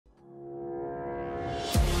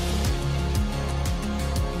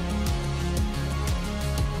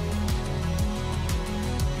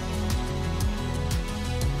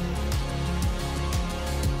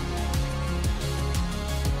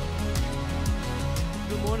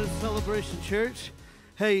Good morning, Celebration Church.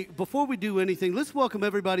 Hey, before we do anything, let's welcome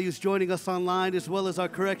everybody who's joining us online as well as our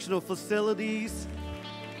correctional facilities.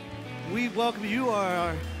 We welcome you. You are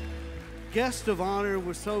our guest of honor.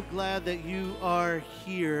 We're so glad that you are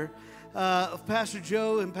here. Pastor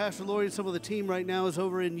Joe and Pastor Lori and some of the team right now is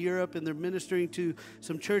over in Europe, and they're ministering to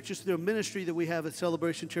some churches through a ministry that we have at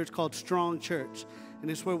Celebration Church called Strong Church. And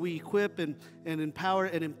it's where we equip and empower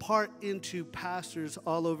and impart into pastors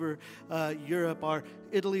all over Europe. Our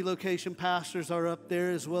Italy location pastors are up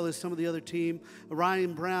there, as well as some of the other team.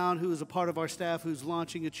 Ryan Brown, who is a part of our staff, who's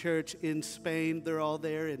launching a church in Spain. They're all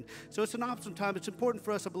there. And so it's an awesome time. It's important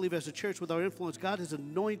for us, I believe, as a church with our influence. God has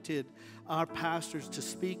anointed our pastors to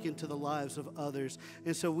speak into the lives of others.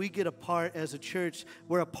 And so we get a part as a church.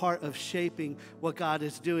 We're a part of shaping what God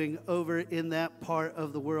is doing over in that part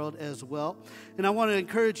of the world as well. And I want to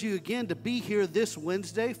encourage you again to be here this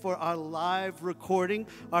Wednesday for our live recording.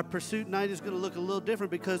 Our Pursuit Night is going to look a little different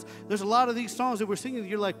because there's a lot of these songs that we're singing.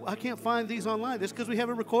 You're like, I can't find these online. That's because we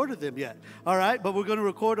haven't recorded them yet. All right? But we're going to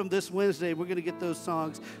record them this Wednesday. We're going to get those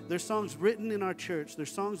songs. They're songs written in our church. They're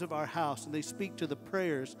songs of our house, and they speak to the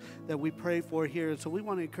prayers that we pray for here. And so we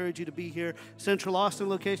want to encourage you to be here. Central Austin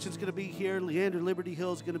location is going to be here. Leander, Liberty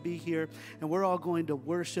Hill is going to be here. And we're all going to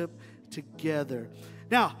worship together.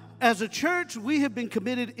 Now, as a church, we have been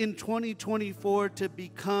committed in 2024 to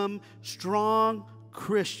become strong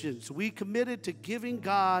Christians. We committed to giving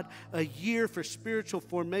God a year for spiritual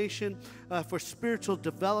formation, for spiritual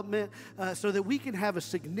development, so that we can have a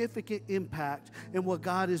significant impact in what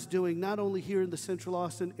God is doing, not only here in the Central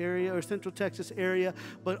Austin area or Central Texas area,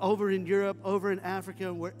 but over in Europe, over in Africa,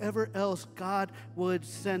 and wherever else God would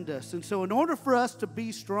send us. And so in order for us to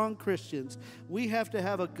be strong Christians, we have to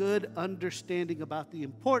have a good understanding about the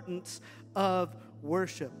importance of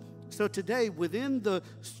worship. So today, within the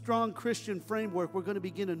Strong Christian framework, we're going to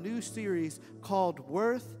begin a new series called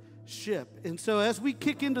Worth-ship. And so as we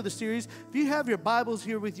kick into the series, if you have your Bibles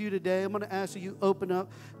here with you today, I'm going to ask that you open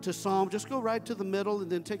up to Psalm. Just go right to the middle and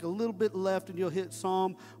then take a little bit left, and you'll hit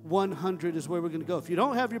Psalm 100 is where we're going to go. If you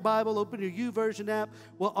don't have your Bible, open your YouVersion app.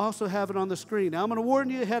 We'll also have it on the screen. Now, I'm going to warn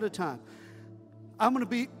you ahead of time. I'm going to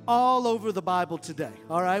be all over the Bible today,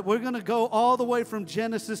 all right? We're going to go all the way from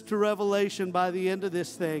Genesis to Revelation by the end of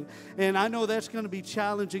this thing. And I know that's going to be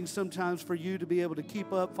challenging sometimes for you to be able to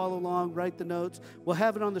keep up, follow along, write the notes. We'll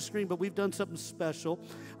have it on the screen, but we've done something special.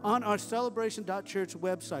 On our celebration.church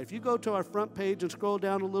website, if you go to our front page and scroll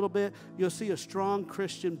down a little bit, you'll see a Strong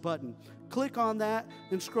Christian button. Click on that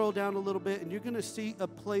and scroll down a little bit, and you're going to see a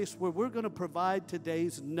place where we're going to provide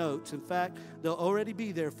today's notes. In fact, they'll already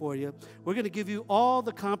be there for you. We're going to give you all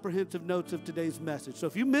the comprehensive notes of today's message. So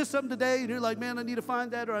if you missed something today and you're like, man, I need to find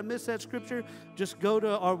that, or I missed that scripture, just go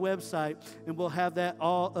to our website, and we'll have that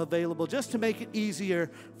all available just to make it easier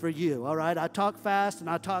for you, all right? I talk fast and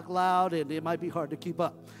I talk loud, and it might be hard to keep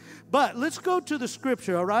up. But let's go to the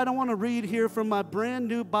scripture, all right? I want to read here from my brand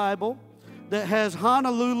new Bible that has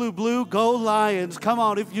Honolulu Blue, Go Lions. Come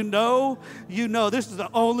on, if you know, you know. This is the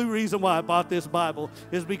only reason why I bought this Bible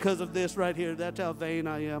is because of this right here. That's how vain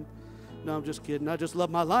I am. No, I'm just kidding. I just love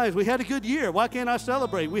my Lions. We had a good year. Why can't I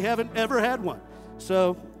celebrate? We haven't ever had one.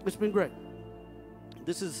 So it's been great.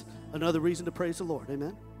 This is another reason to praise the Lord.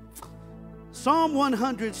 Amen. Psalm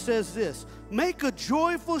 100 says this: make a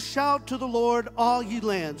joyful shout to the Lord, all ye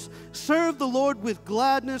lands. Serve the Lord with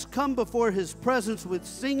gladness. Come before his presence with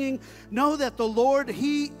singing. Know that the Lord,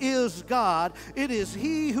 he is God. It is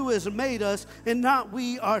he who has made us and not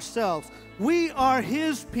we ourselves. We are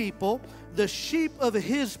his people, the sheep of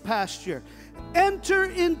his pasture. Enter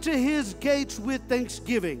into his gates with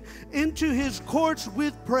thanksgiving, into his courts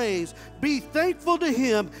with praise. Be thankful to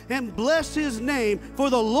him and bless his name, for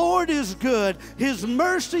the Lord is good. His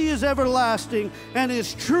mercy is everlasting, and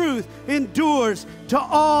his truth endures to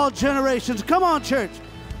all generations. Come on, church.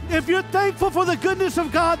 If you're thankful for the goodness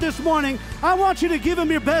of God this morning, I want you to give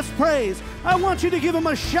him your best praise. I want you to give him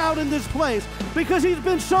a shout in this place because he's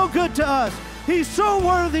been so good to us. He's so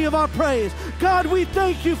worthy of our praise. God, we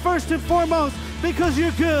thank you first and foremost because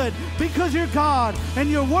you're good, because you're God,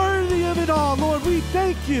 and you're worthy of it all. Lord, we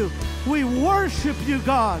thank you. We worship you,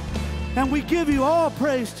 God, and we give you all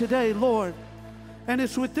praise today, Lord. And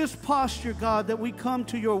it's with this posture, God, that we come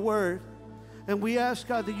to your word, and we ask,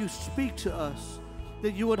 God, that you speak to us,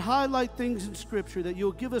 that you would highlight things in Scripture, that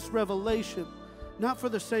you'll give us revelation, not for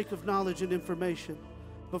the sake of knowledge and information,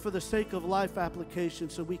 but for the sake of life application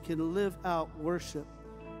so we can live out worship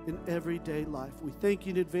in everyday life. We thank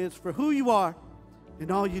you in advance for who you are and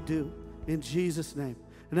all you do in Jesus' name.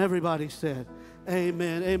 And everybody said,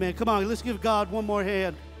 amen, amen. Come on, let's give God one more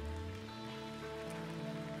hand.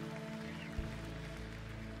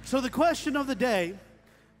 So the question of the day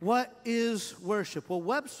What is worship? Well,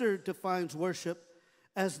 Webster defines worship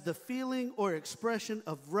as the feeling or expression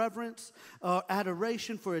of reverence or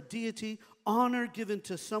adoration for a deity, honor given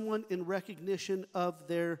to someone in recognition of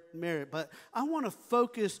their merit. But I want to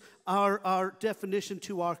focus our definition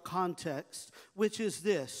to our context, which is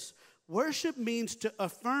this. Worship means to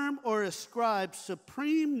affirm or ascribe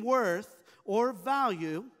supreme worth or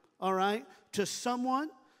value, all right, to someone,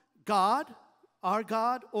 God, our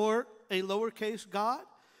God, or a lowercase God,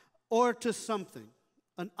 or to something,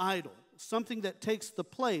 an idol, something that takes the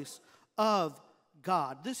place of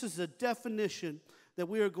God. This is a definition that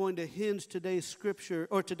we are going to hinge today's scripture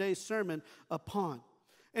or today's sermon upon.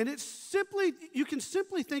 And it's simply, you can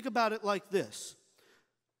simply think about it like this.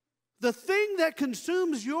 The thing that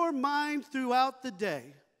consumes your mind throughout the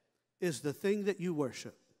day is the thing that you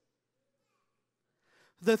worship.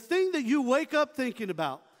 The thing that you wake up thinking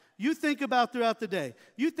about, you think about throughout the day,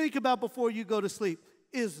 you think about before you go to sleep,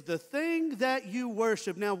 is the thing that you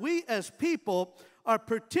worship. Now, we as people are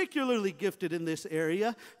particularly gifted in this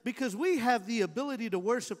area because we have the ability to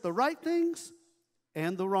worship the right things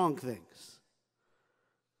and the wrong things.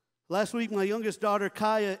 Last week, my youngest daughter,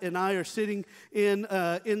 Kaya, and I are sitting in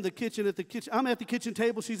the kitchen. I'm at the kitchen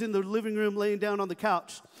table. She's in the living room laying down on the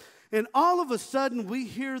couch. And all of a sudden, we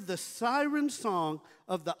hear the siren song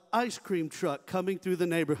of the ice cream truck coming through the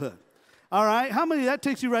neighborhood. All right, how many, that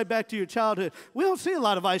takes you right back to your childhood. We don't see a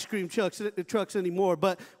lot of ice cream trucks anymore,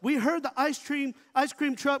 but we heard the ice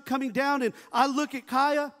cream truck coming down, and I look at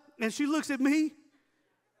Kaya, and she looks at me,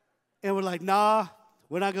 and we're like, nah,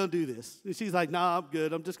 we're not going to do this. And she's like, nah, I'm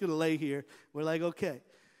good. I'm just going to lay here. We're like, okay.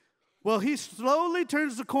 Well, he slowly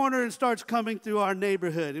turns the corner and starts coming through our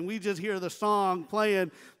neighborhood, and we just hear the song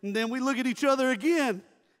playing, and then we look at each other again,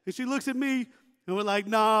 and she looks at me, and we're like,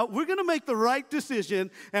 nah, we're going to make the right decision,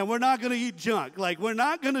 and we're not going to eat junk. Like, we're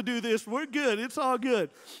not going to do this. We're good. It's all good.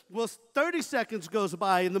 Well, 30 seconds goes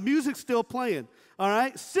by, and the music's still playing, all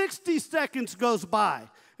right? 60 seconds goes by,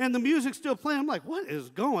 and the music's still playing. I'm like, what is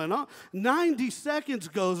going on? 90 seconds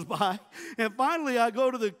goes by, and finally I go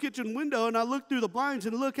to the kitchen window, and I look through the blinds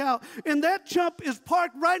and look out, and that chump is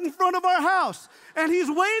parked right in front of our house, and he's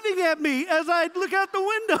waving at me as I look out the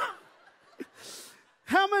window.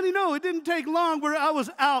 How many know it didn't take long where I was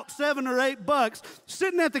out $7 or $8,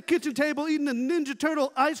 sitting at the kitchen table eating the Ninja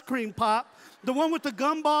Turtle ice cream pop, the one with the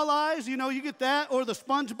gumball eyes, you know, you get that, or the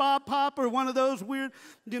SpongeBob pop, or one of those weird,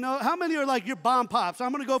 you know. How many are like, your bomb pops?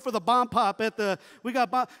 I'm going to go for the bomb pop we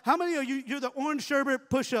got bomb. How many are you're the orange sherbet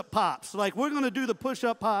push-up pops? Like, we're going to do the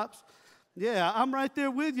push-up pops. Yeah, I'm right there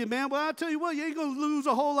with you, man. Well, I'll tell you what, you ain't going to lose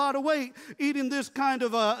a whole lot of weight eating these kind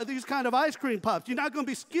of ice cream pops. You're not going to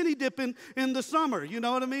be skinny dipping in the summer, you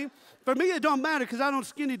know what I mean? For me, it don't matter because I don't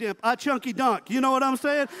skinny dip. I chunky dunk, you know what I'm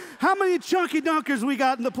saying? How many chunky dunkers we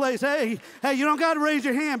got in the place? Hey, you don't got to raise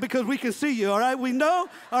your hand because we can see you, all right? We know,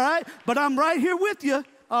 all right? But I'm right here with you,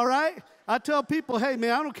 all right? I tell people, hey,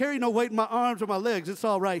 man, I don't carry no weight in my arms or my legs. It's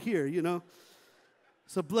all right here, you know?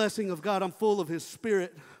 It's a blessing of God. I'm full of His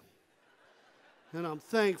Spirit. And I'm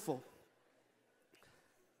thankful.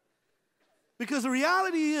 Because the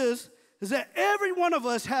reality is that every one of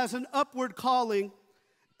us has an upward calling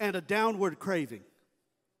and a downward craving.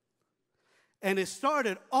 And it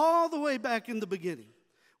started all the way back in the beginning.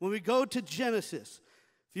 When we go to Genesis,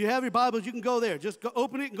 if you have your Bibles, you can go there. Just go,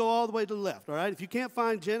 open it and go all the way to the left, all right? If you can't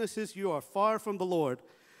find Genesis, you are far from the Lord.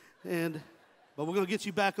 But we're going to get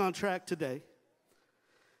you back on track today.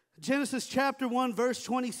 Genesis chapter 1, verse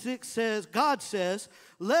 26 says, God says,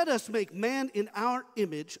 let us make man in our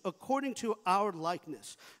image according to our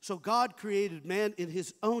likeness. So God created man in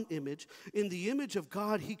His own image. In the image of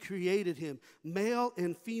God, He created him. Male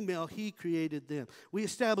and female, He created them. We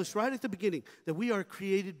established right at the beginning that we are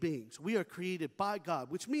created beings. We are created by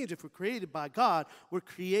God, which means if we're created by God, we're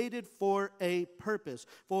created for a purpose,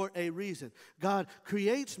 for a reason. God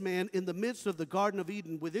creates man in the midst of the Garden of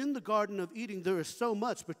Eden. Within the Garden of Eden, there is so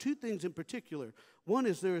much, but two things in particular. One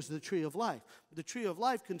is there is the tree of life. The tree of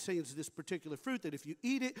life contains this particular fruit that if you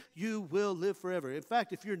eat it, you will live forever. In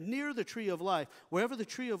fact, if you're near the tree of life, wherever the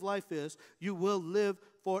tree of life is, you will live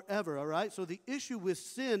forever, all right? So the issue with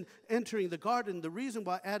sin entering the garden, the reason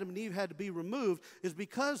why Adam and Eve had to be removed is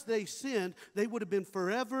because they sinned, they would have been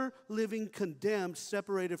forever living condemned,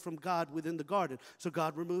 separated from God within the garden. So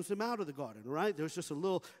God removes them out of the garden, all right? There's just a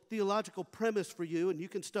little theological premise for you, and you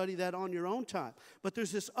can study that on your own time. But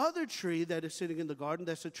there's this other tree that is sitting in the garden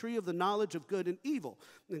that's a tree of the knowledge of good and evil.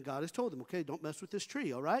 And God has told them, okay, don't mess with this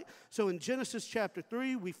tree, all right? So in Genesis chapter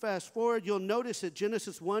 3, we fast forward. You'll notice that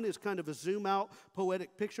Genesis 1 is kind of a zoom out poetic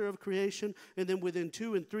quick picture of creation, and then within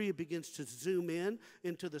 2 and 3, it begins to zoom in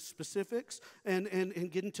into the specifics and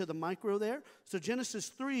get into the micro there. So Genesis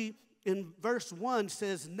 3 in verse 1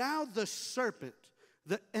 says, now the serpent,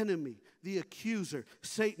 the enemy, the accuser,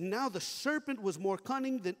 Satan, now the serpent was more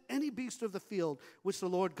cunning than any beast of the field which the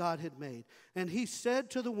Lord God had made. And he said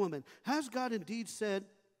to the woman, has God indeed said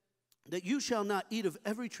that you shall not eat of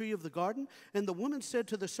every tree of the garden? And the woman said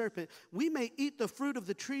to the serpent, we may eat the fruit of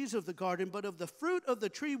the trees of the garden, but of the fruit of the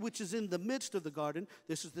tree which is in the midst of the garden,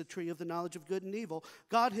 this is the tree of the knowledge of good and evil,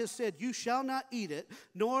 God has said, you shall not eat it,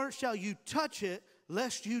 nor shall you touch it,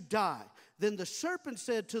 lest you die. Then the serpent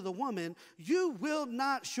said to the woman, you will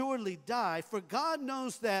not surely die, for God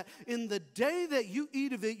knows that in the day that you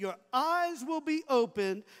eat of it, your eyes will be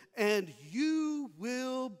opened, and you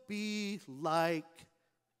will be like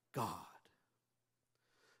God.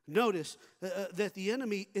 Notice that the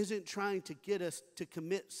enemy isn't trying to get us to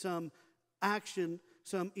commit some action,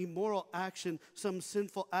 some immoral action, some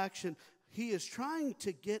sinful action. He is trying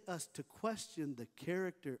to get us to question the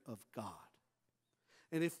character of God.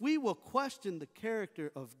 And if we will question the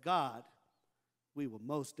character of God, we will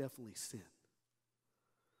most definitely sin.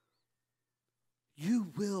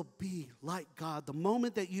 You will be like God the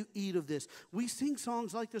moment that you eat of this. We sing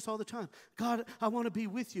songs like this all the time. God, I want to be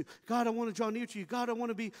with you. God, I want to draw near to you. God, I want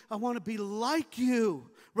to be like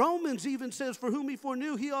you. Romans even says, for whom he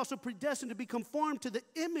foreknew, he also predestined to be conformed to the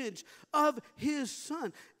image of his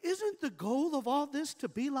Son. Isn't the goal of all this to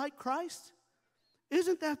be like Christ?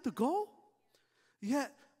 Isn't that the goal?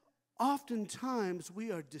 Yet, oftentimes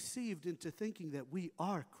we are deceived into thinking that we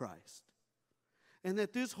are Christ. And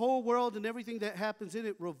that this whole world and everything that happens in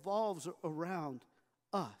it revolves around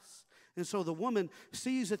us. And so the woman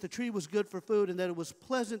sees that the tree was good for food and that it was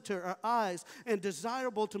pleasant to her eyes and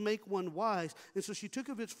desirable to make one wise. And so she took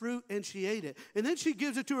of its fruit and she ate it. And then she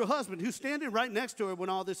gives it to her husband, who's standing right next to her when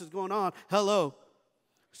all this is going on. Hello.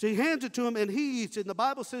 She hands it to him, and he eats it. And the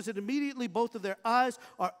Bible says that immediately both of their eyes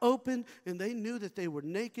are opened, and they knew that they were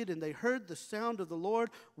naked, and they heard the sound of the Lord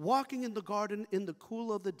walking in the garden in the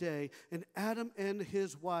cool of the day. And Adam and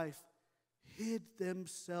his wife hid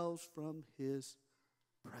themselves from his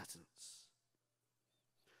presence.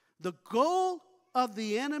 The goal of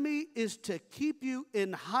the enemy is to keep you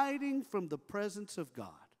in hiding from the presence of God.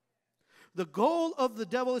 The goal of the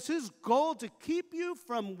devil is his goal to keep you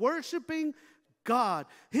from worshiping God.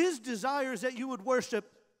 His desire is that you would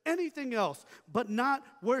worship anything else, but not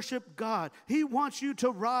worship God. He wants you to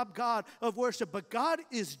rob God of worship. But God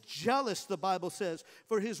is jealous, the Bible says,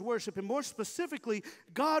 for his worship. And more specifically,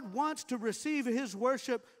 God wants to receive his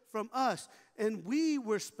worship from us. And we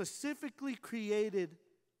were specifically created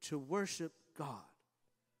to worship God.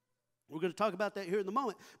 We're going to talk about that here in a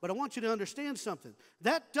moment. But I want you to understand something.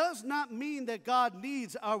 That does not mean that God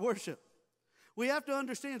needs our worship. We have to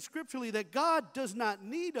understand scripturally that God does not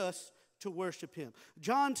need us to worship him.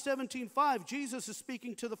 John 17:5, Jesus is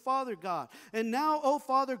speaking to the Father God. And now, O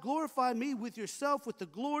Father, glorify me with yourself with the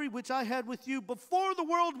glory which I had with you before the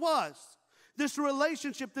world was. This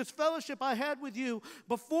relationship, this fellowship I had with you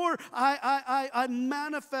before I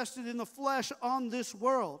manifested in the flesh on this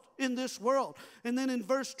world, in this world. And then in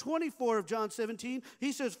verse 24 of John 17,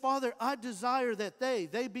 he says, Father, I desire that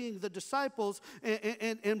they being the disciples,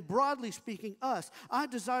 and broadly speaking us, I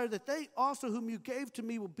desire that they also whom you gave to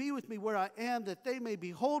me will be with me where I am, that they may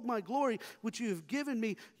behold my glory, which you have given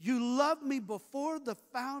me. You loved me before the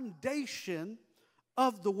foundation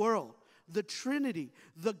of the world. The Trinity,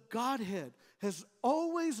 the Godhead, has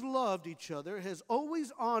always loved each other, has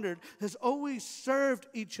always honored, has always served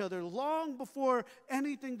each other long before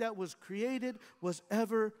anything that was created was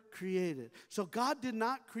ever created. So God did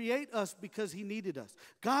not create us because he needed us.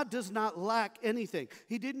 God does not lack anything.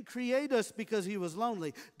 He didn't create us because he was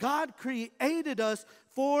lonely. God created us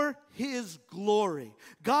for his glory.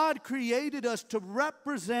 God created us to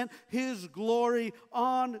represent his glory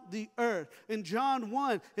on the earth. In John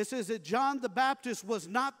 1, it says that John the Baptist was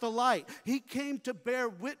not the light. He came to bear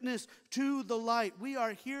witness to the light. We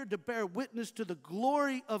are here to bear witness to the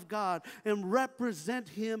glory of God and represent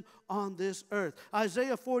him on this earth.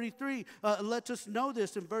 Isaiah 43 lets us know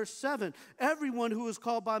this in verse 7. Everyone who is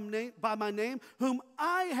called by my name, whom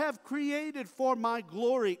I have created for my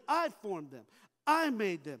glory, I formed them. I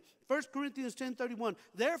made them. 1 Corinthians 10:31.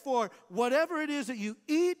 Therefore, whatever it is that you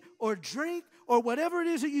eat or drink or whatever it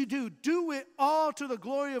is that you do, do it all to the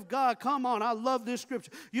glory of God. Come on, I love this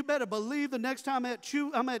scripture. You better believe the next time I'm at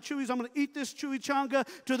Chewy's, I'm going to eat this chimichanga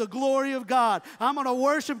to the glory of God. I'm going to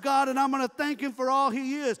worship God and I'm going to thank him for all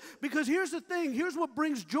he is. Because here's the thing. Here's what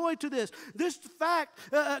brings joy to this. This fact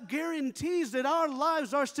guarantees that our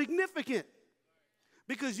lives are significant.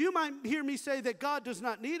 Because you might hear me say that God does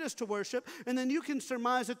not need us to worship, and then you can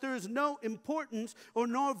surmise that there is no importance or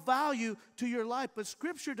no value to your life. But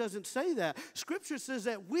Scripture doesn't say that. Scripture says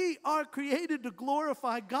that we are created to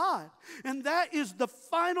glorify God. And that is the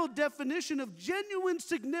final definition of genuine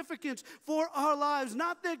significance for our lives.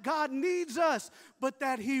 Not that God needs us, but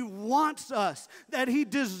that He wants us, that He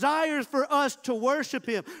desires for us to worship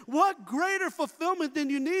Him. What greater fulfillment than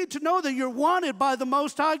you need to know that you're wanted by the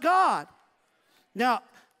Most High God? Now,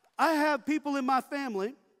 I have people in my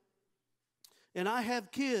family, and I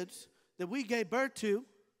have kids that we gave birth to.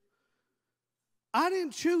 I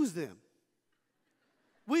didn't choose them.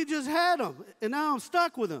 We just had them, and now I'm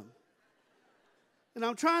stuck with them. And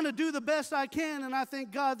I'm trying to do the best I can, and I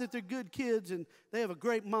thank God that they're good kids, and they have a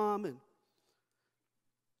great mom.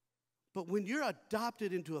 But when you're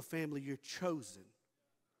adopted into a family, you're chosen.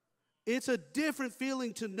 It's a different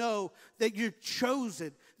feeling to know that you're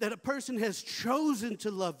chosen, that a person has chosen to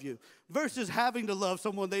love you versus having to love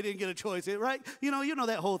someone they didn't get a choice in, right? You know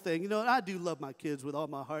that whole thing. You know, I do love my kids with all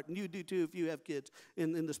my heart, and you do too if you have kids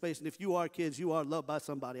in the space. And if you are kids, you are loved by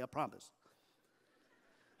somebody, I promise.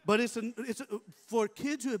 But for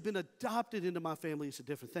kids who have been adopted into my family, it's a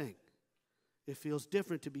different thing. It feels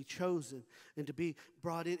different to be chosen and to be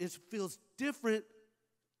brought in. It feels different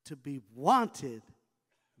to be wanted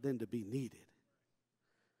than to be needed.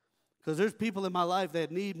 Because there's people in my life that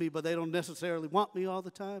need me, but they don't necessarily want me all the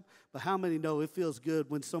time. But how many know it feels good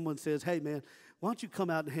when someone says, hey, man, why don't you come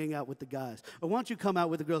out and hang out with the guys? Or why don't you come out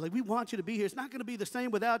with the girls? Like, we want you to be here. It's not going to be the same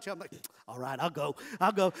without you. I'm like, all right, I'll go.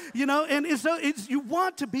 You know, and so you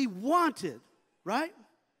want to be wanted, right?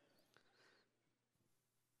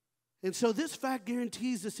 And so this fact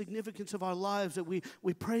guarantees the significance of our lives, that we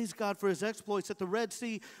praise God for His exploits. At the Red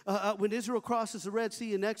Sea, when Israel crosses the Red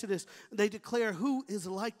Sea in Exodus, they declare, who is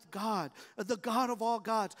like God, the God of all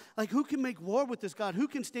gods? Like, who can make war with this God? Who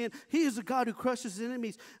can stand? He is the God who crushes His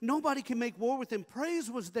enemies. Nobody can make war with Him. Praise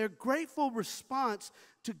was their grateful response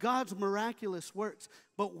to God's miraculous works.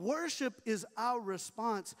 But worship is our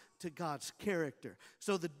response to God's character.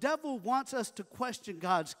 So the devil wants us to question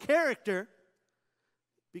God's character,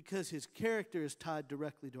 because His character is tied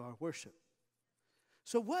directly to our worship.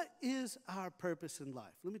 So what is our purpose in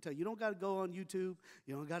life? Let me tell you, you don't got to go on YouTube.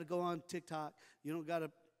 You don't got to go on TikTok. You don't got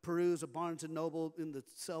to peruse a Barnes & Noble in the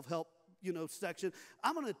self-help, section.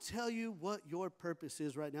 I'm going to tell you what your purpose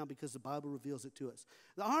is right now, because the Bible reveals it to us.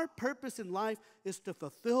 Our purpose in life is to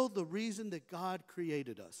fulfill the reason that God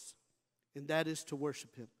created us, and that is to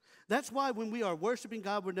worship Him. That's why when we are worshiping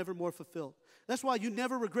God, we're never more fulfilled. That's why you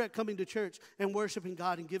never regret coming to church and worshiping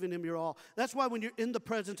God and giving Him your all. That's why when you're in the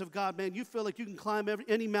presence of God, man, you feel like you can climb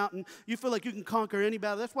any mountain. You feel like you can conquer any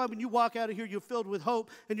battle. That's why when you walk out of here, you're filled with hope,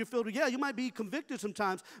 and you're filled with, you might be convicted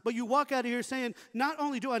sometimes, but you walk out of here saying, not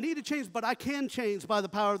only do I need to change, but I can change by the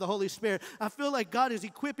power of the Holy Spirit. I feel like God is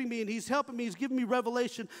equipping me, and He's helping me. He's giving me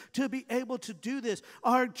revelation to be able to do this.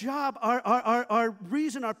 Our job, our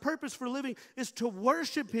reason, our purpose for living is to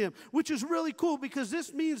worship Him, which is really cool, because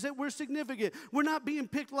this means that we're significant. We're not being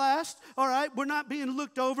picked last, all right? We're not being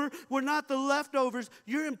looked over. We're not the leftovers.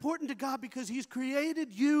 You're important to God because He's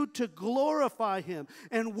created you to glorify Him.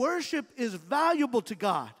 And worship is valuable to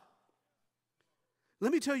God.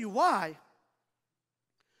 Let me tell you why.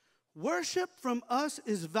 Worship from us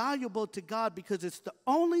is valuable to God because it's the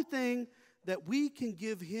only thing that we can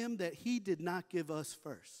give Him that He did not give us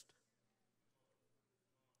first.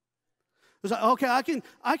 It's like, okay,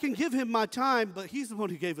 I can give Him my time, but He's the one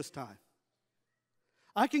who gave us time.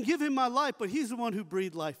 I can give Him my life, but He's the one who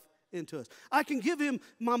breathed life into us. I can give Him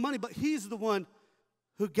my money, but He's the one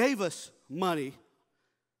who gave us money.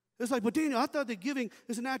 It's like, but Daniel, I thought that giving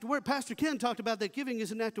is an act of worship. Pastor Ken talked about that giving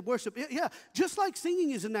is an act of worship. Yeah, just like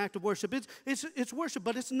singing is an act of worship. It's worship,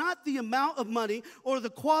 but it's not the amount of money or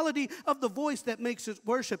the quality of the voice that makes it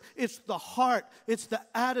worship. It's the heart. It's the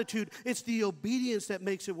attitude. It's the obedience that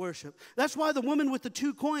makes it worship. That's why the woman with the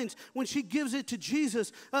 2 coins, when she gives it to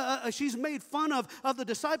Jesus, she's made fun of the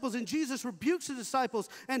disciples, and Jesus rebukes the disciples,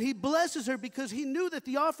 and He blesses her because He knew that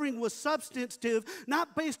the offering was substantive,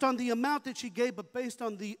 not based on the amount that she gave, but based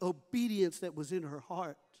on the obedience that was in her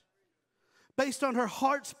heart. Based on her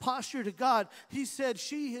heart's posture to God, He said,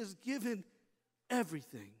 she has given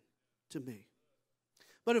everything to me.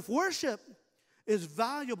 But if worship is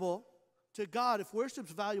valuable to God, if worship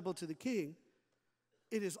is valuable to the King,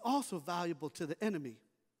 it is also valuable to the enemy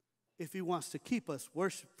if he wants to keep us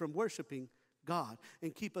from worshiping God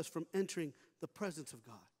and keep us from entering the presence of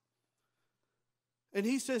God. And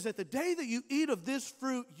He says that the day that you eat of this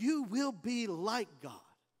fruit, you will be like God.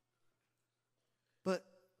 But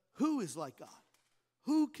who is like God?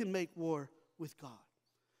 Who can make war with God?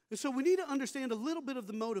 And so we need to understand a little bit of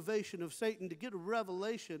the motivation of Satan to get a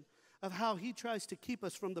revelation of how he tries to keep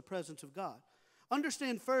us from the presence of God.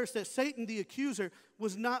 Understand first that Satan, the accuser,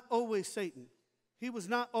 was not always Satan. He was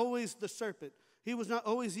not always the serpent. He was not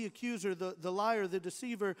always the accuser, the liar, the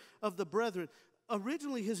deceiver of the brethren.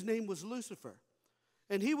 Originally, his name was Lucifer.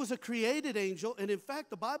 And he was a created angel. And in fact,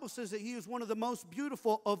 the Bible says that he is one of the most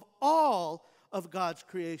beautiful of all of God's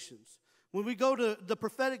creations. When we go to the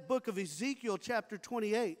prophetic book of Ezekiel, chapter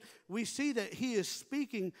 28, we see that he is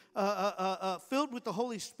speaking, filled with the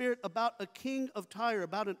Holy Spirit, about a king of Tyre,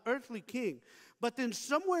 about an earthly king. But then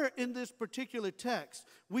somewhere in this particular text,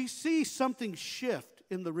 we see something shift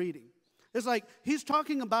in the reading. It's like he's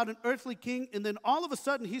talking about an earthly king, and then all of a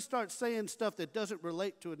sudden he starts saying stuff that doesn't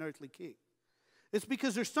relate to an earthly king. It's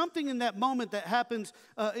because there's something in that moment that happens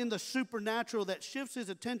in the supernatural that shifts his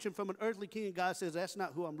attention from an earthly king, and God says, that's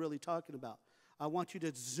not who I'm really talking about. I want you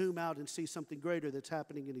to zoom out and see something greater that's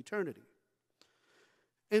happening in eternity.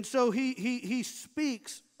 And so he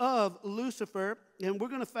speaks of Lucifer, and we're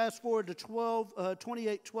going to fast forward to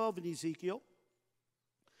 28:12 in Ezekiel.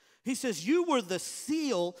 He says, you were the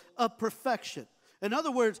seal of perfection. In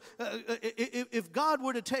other words, if God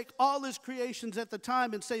were to take all his creations at the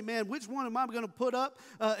time and say, man, which one am I going to put up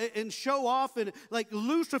and show off? And like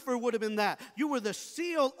Lucifer would have been that. You were the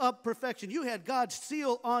seal of perfection. You had God's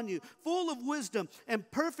seal on you, full of wisdom and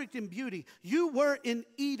perfect in beauty. You were in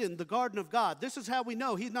Eden, the garden of God. This is how we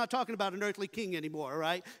know he's not talking about an earthly king anymore, all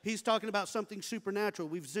right? He's talking about something supernatural.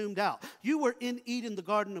 We've zoomed out. You were in Eden, the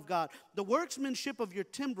garden of God. The workmanship of your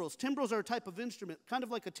timbrels. Timbrels are a type of instrument, kind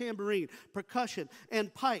of like a tambourine, percussion,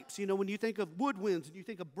 and pipes. You know, when you think of woodwinds and you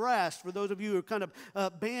think of brass, for those of you who are kind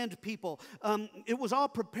of band people, it was all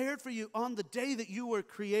prepared for you on the day that you were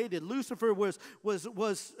created. Lucifer was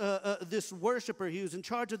this worshiper. He was in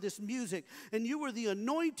charge of this music. And you were the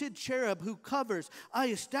anointed cherub who covers. I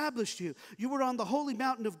established you. You were on the holy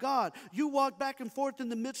mountain of God. You walked back and forth in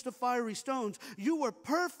the midst of fiery stones. You were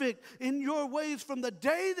perfect in your ways from the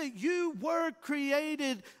day that you were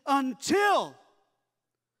created until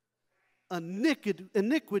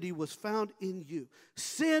iniquity was found in you.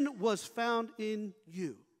 Sin was found in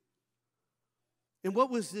you. And what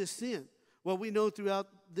was this sin? Well, we know throughout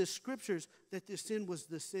the scriptures that this sin was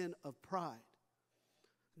the sin of pride.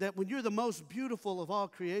 That when you're the most beautiful of all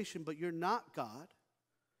creation, but you're not God,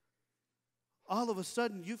 all of a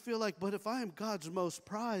sudden you feel like, but if I am God's most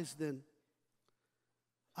prized, then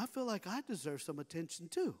I feel like I deserve some attention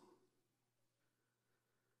too.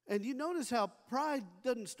 And you notice how pride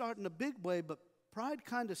doesn't start in a big way, but pride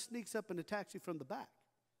kind of sneaks up and attacks you from the back.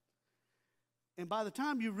 And by the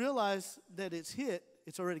time you realize that it's hit,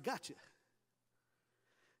 it's already got you.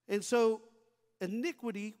 And so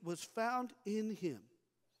iniquity was found in him.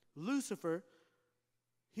 Lucifer,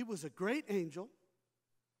 he was a great angel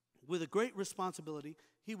with a great responsibility.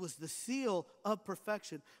 He was the seal of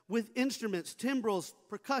perfection with instruments, timbrels,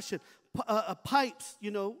 percussion, pipes,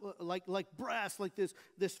 you know, like brass, like this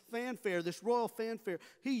fanfare, this royal fanfare.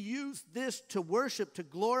 He used this to worship, to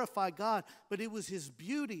glorify God, but it was his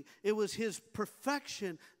beauty, it was his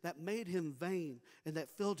perfection that made him vain and that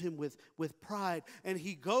filled him with pride. And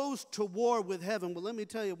he goes to war with heaven. Well, let me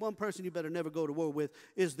tell you, one person you better never go to war with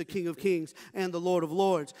is the King of Kings and the Lord of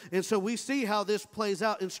Lords. And so we see how this plays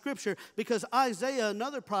out in Scripture, because Isaiah,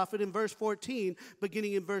 another prophet, in verse 14,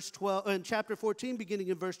 beginning in verse 12, in chapter 14, beginning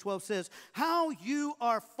in verse 12, says, how you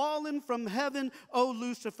are fallen from heaven, O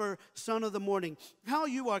Lucifer, son of the morning. How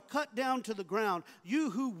you are cut down to the ground, you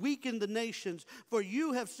who weaken the nations. For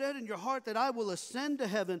you have said in your heart that I will ascend to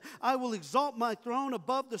heaven. I will exalt my throne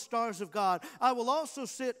above the stars of God. I will also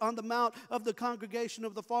sit on the mount of the congregation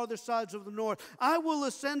of the farther sides of the north. I will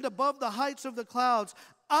ascend above the heights of the clouds.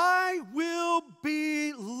 I will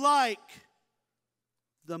be like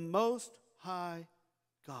the Most High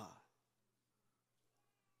God.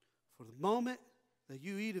 For the moment that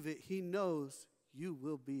you eat of it, he knows you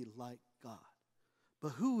will be like God.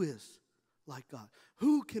 But who is like God?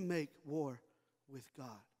 Who can make war with God?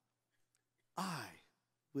 I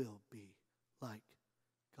will be like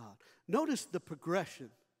God. Notice the progression.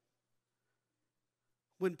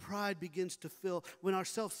 When pride begins to fill, when our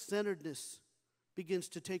self-centeredness begins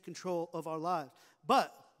to take control of our lives.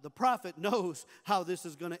 But the prophet knows how this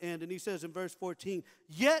is going to end. And he says in verse 14,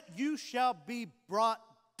 yet you shall be brought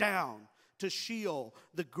down to Sheol,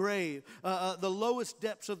 the grave, the lowest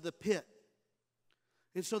depths of the pit.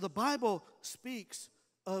 And so the Bible speaks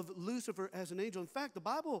of Lucifer as an angel. In fact, the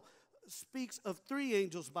Bible speaks of 3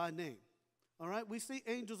 angels by name. All right, we see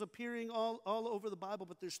angels appearing all over the Bible,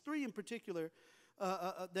 but there's 3 in particular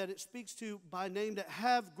that it speaks to by name that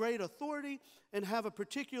have great authority and have a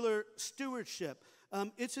particular stewardship.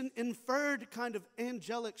 It's an inferred kind of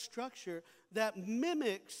angelic structure that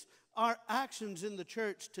mimics our actions in the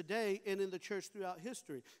church today and in the church throughout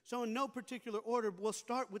history. So in no particular order, we'll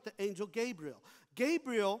start with the angel Gabriel.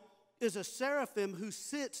 Gabriel is a seraphim who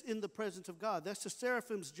sits in the presence of God. That's the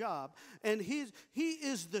seraphim's job. And he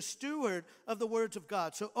is the steward of the words of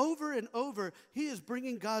God. So over and over, he is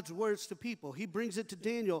bringing God's words to people. He brings it to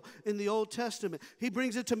Daniel in the Old Testament. He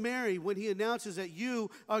brings it to Mary when he announces that you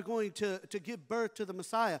are going to give birth to the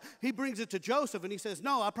Messiah. He brings it to Joseph and he says,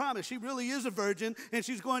 no, I promise, she really is a virgin and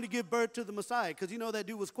she's going to give birth to the Messiah. Because you know that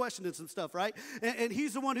dude was questioning some stuff, right? And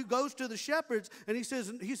he's the one who goes to the shepherds and he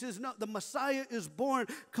says, no, the Messiah is born.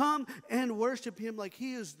 Come and worship him like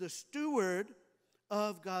he is the steward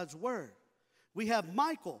of God's word. We have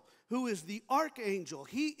Michael, who is the archangel.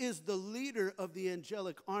 He is the leader of the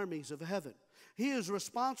angelic armies of heaven. He is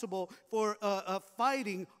responsible for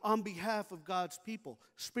fighting on behalf of God's people,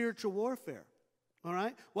 spiritual warfare. All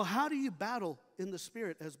right? Well, how do you battle in the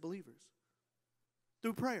spirit as believers?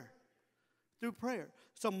 Through prayer. Through prayer.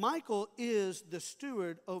 So Michael is the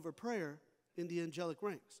steward over prayer in the angelic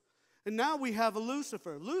ranks. And now we have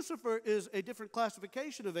Lucifer. Lucifer is a different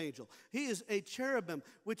classification of angel. He is a cherubim,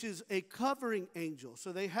 which is a covering angel.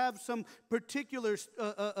 So they have some particular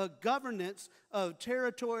governance of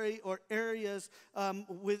territory or areas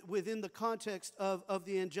within the context of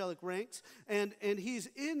the angelic ranks. And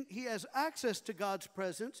he has access to God's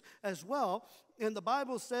presence as well. And the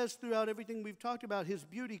Bible says throughout everything we've talked about, his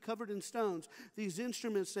beauty covered in stones, these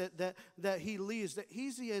instruments that he leads, that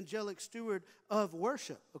he's the angelic steward of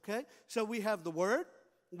worship, okay? So we have the word,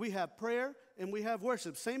 we have prayer, and we have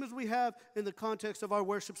worship, same as we have in the context of our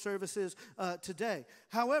worship services today.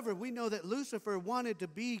 However, we know that Lucifer wanted to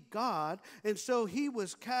be God, and so he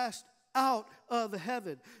was cast out of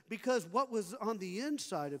heaven because what was on the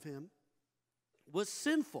inside of him was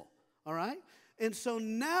sinful, all right? And so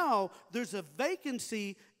now there's a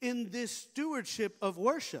vacancy in this stewardship of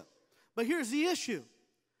worship. But here's the issue.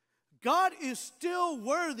 God is still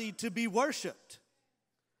worthy to be worshiped.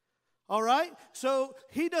 All right? So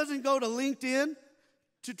he doesn't go to LinkedIn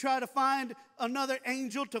to try to find another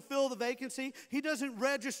angel to fill the vacancy. He doesn't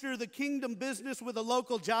register the kingdom business with a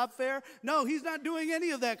local job fair. No, he's not doing any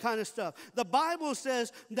of that kind of stuff. The Bible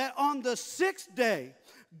says that on the sixth day,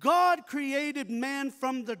 God created man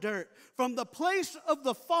from the dirt. From the place of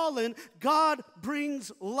the fallen, God brings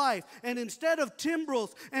life. And instead of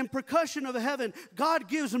timbrels and percussion of heaven, God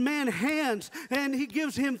gives man hands and he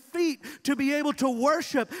gives him feet to be able to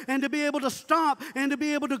worship and to be able to stomp and to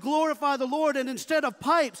be able to glorify the Lord. And instead of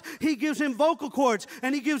pipes, he gives him vocal cords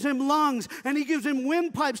and he gives him lungs and he gives him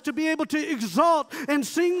windpipes to be able to exalt and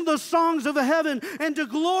sing the songs of heaven and to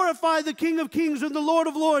glorify the King of Kings and the Lord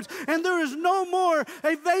of Lords. And there is no more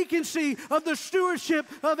a vacancy of the stewardship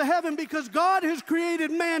of heaven because God has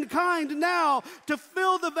created mankind now to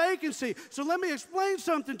fill the vacancy. So let me explain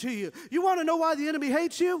something to you. You want to know why the enemy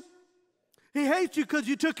hates you? He hates you because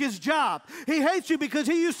you took his job. He hates you because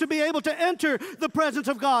he used to be able to enter the presence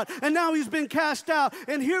of God, and now he's been cast out.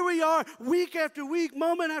 And here we are, week after week,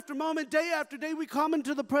 moment after moment, day after day, we come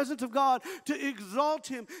into the presence of God to exalt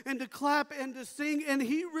him and to clap and to sing, and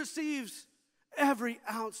he receives every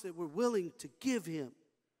ounce that we're willing to give him.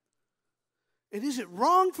 And is it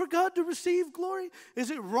wrong for God to receive glory? Is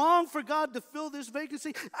it wrong for God to fill this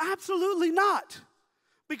vacancy? Absolutely not,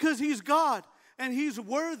 because he's God. And he's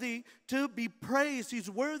worthy to be praised. He's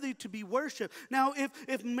worthy to be worshiped. Now,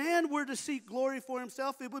 if man were to seek glory for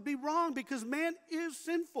himself, it would be wrong because man is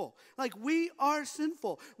sinful. Like we are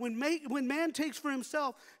sinful. When man takes for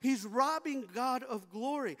himself, he's robbing God of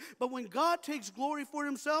glory. But when God takes glory for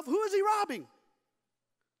himself, who is he robbing?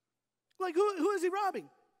 Like who is he robbing?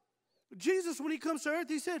 Jesus, when he comes to earth,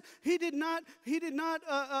 he said he did not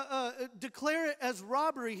declare it as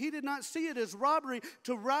robbery. He did not see it as robbery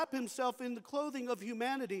to wrap himself in the clothing of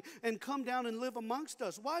humanity and come down and live amongst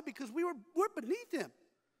us. Why? Because we're beneath him.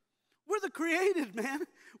 We're the created, man.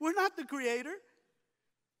 We're not the creator.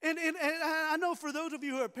 And I know for those of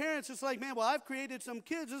you who are parents, it's like, man, well, I've created some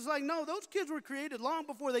kids. It's like, no, those kids were created long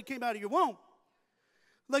before they came out of your womb.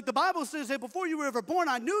 Like the Bible says that before you were ever born,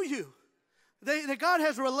 I knew you. That God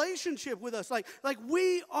has a relationship with us, like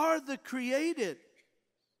we are the created.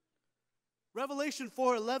 Revelation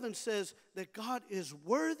 4:11 says that God is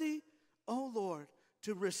worthy, O Lord,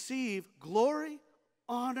 to receive glory,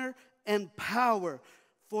 honor, and power.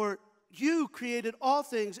 For you created all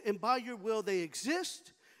things, and by your will they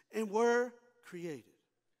exist and were created.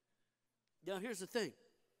 Now here's the thing.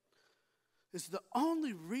 It's the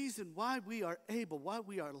only reason why we are able, why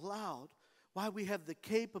we are allowed, why we have the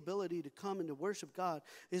capability to come and to worship God,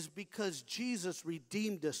 is because Jesus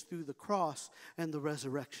redeemed us through the cross and the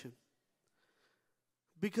resurrection.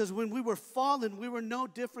 Because when we were fallen, we were no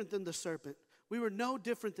different than the serpent. We were no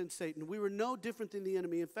different than Satan. We were no different than the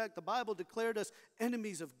enemy. In fact, the Bible declared us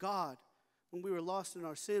enemies of God when we were lost in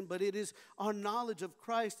our sin. But it is our knowledge of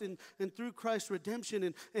Christ and through Christ's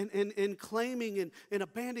redemption and claiming and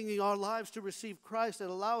abandoning our lives to receive Christ that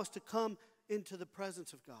allow us to come into the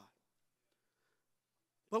presence of God.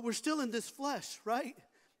 But we're still in this flesh, right?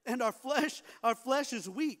 And our flesh is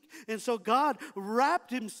weak. And so God wrapped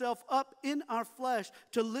himself up in our flesh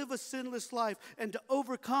to live a sinless life and to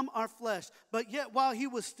overcome our flesh. But yet while he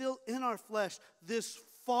was still in our flesh, this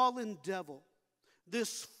fallen devil,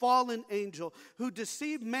 this fallen angel who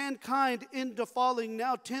deceived mankind into falling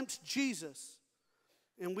now tempts Jesus.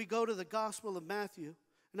 And we go to the Gospel of Matthew.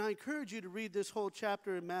 And I encourage you to read this whole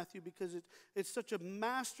chapter in Matthew because it's such a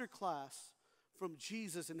master class from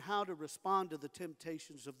Jesus and how to respond to the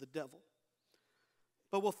temptations of the devil.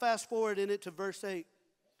 But we'll fast forward in it to verse 8.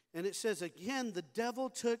 And it says, again, the devil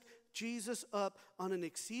took Jesus up on an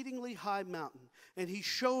exceedingly high mountain, and he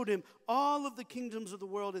showed him all of the kingdoms of the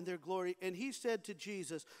world and their glory. And he said to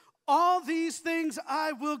Jesus, all these things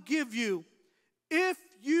I will give you if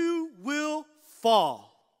you will fall.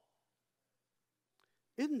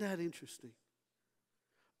 Isn't that interesting?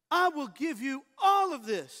 I will give you all of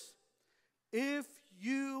this if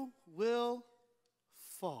you will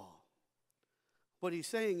fall. What he's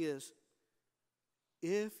saying is,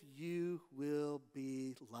 if you will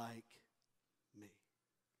be like me.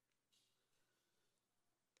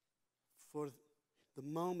 For the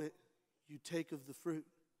moment you take of the fruit,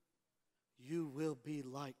 you will be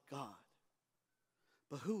like God.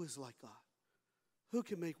 But who is like God? Who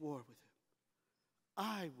can make war with him?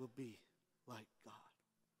 I will be like God.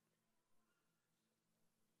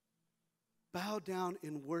 Bow down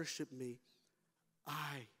and worship me.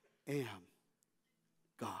 I am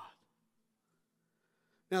God.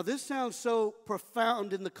 Now, this sounds so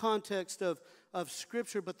profound in the context of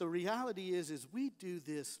Scripture, but the reality is we do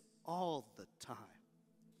this all the time.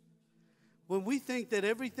 When we think that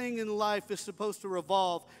everything in life is supposed to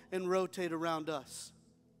revolve and rotate around us.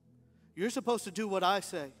 You're supposed to do what I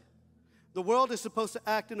say. The world is supposed to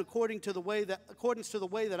act in accordance to the way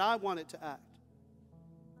that I want it to act.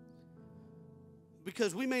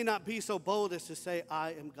 Because we may not be so bold as to say,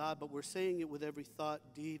 I am God, but we're saying it with every thought,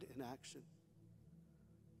 deed, and action.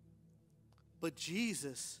 But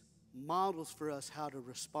Jesus models for us how to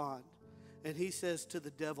respond. And he says to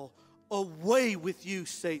the devil, away with you,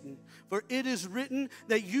 Satan. For it is written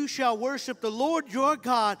that you shall worship the Lord your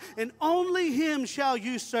God, and only him shall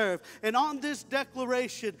you serve. And on this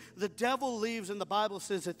declaration, the devil leaves, and the Bible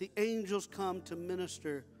says that the angels come to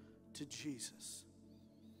minister to Jesus.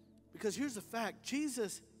 Because here's the fact,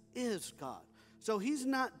 Jesus is God. So he's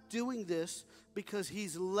not doing this because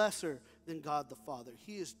he's lesser than God the Father.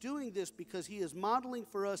 He is doing this because he is modeling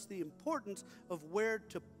for us the importance of where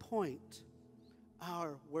to point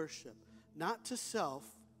our worship. Not to self,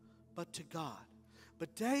 but to God.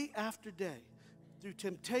 But day after day, through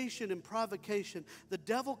temptation and provocation, the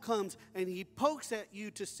devil comes and he pokes at you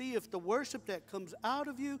to see if the worship that comes out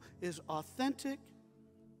of you is authentic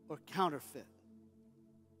or counterfeit.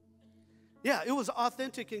 Yeah, it was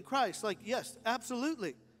authentic in Christ. Like, yes,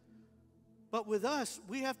 absolutely. But with us,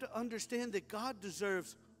 we have to understand that God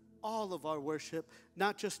deserves all of our worship,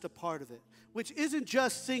 not just a part of it. Which isn't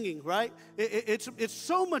just singing, right? It's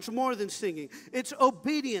so much more than singing. It's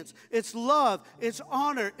obedience, it's love, it's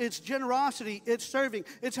honor, it's generosity, it's serving.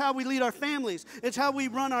 It's how we lead our families. It's how we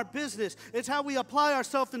run our business. It's how we apply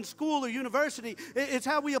ourselves in school or university. It's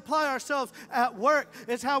how we apply ourselves at work.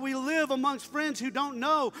 It's how we live amongst friends who don't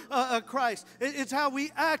know Christ. It's how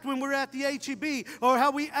we act when we're at the HEB, or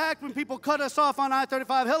how we act when people cut us off on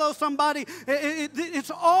I-35. Hello, somebody.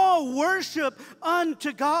 It's all worship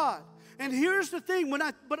unto God. And here's the thing, when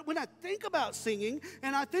I think about singing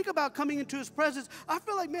and I think about coming into his presence, I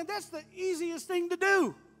feel like, man, that's the easiest thing to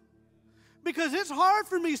do. Because it's hard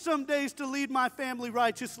for me some days to lead my family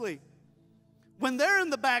righteously when they're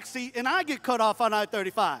in the back seat and I get cut off on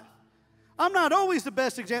I-35. I'm not always the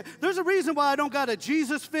best example. There's a reason why I don't got a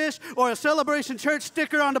Jesus fish or a Celebration Church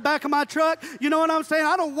sticker on the back of my truck. You know what I'm saying?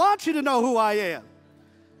 I don't want you to know who I am.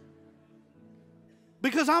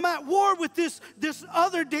 Because I'm at war with this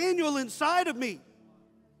other Daniel inside of me.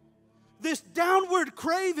 This downward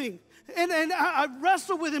craving. And I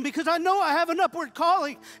wrestle with him because I know I have an upward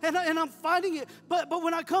calling. And I'm fighting it. But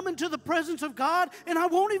when I come into the presence of God and I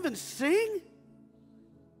won't even sing.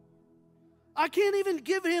 I can't even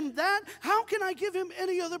give him that. How can I give him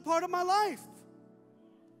any other part of my life?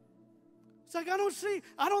 It's like,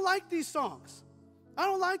 I don't like these songs. I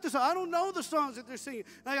don't like this. I don't know the songs that they're singing.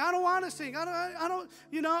 Like, I don't want to sing. I don't,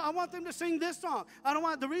 I want them to sing this song.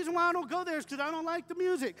 The reason why I don't go there is because I don't like the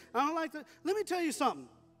music. Let me tell you something.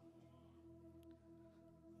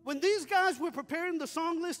 When these guys were preparing the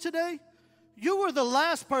song list today, you were the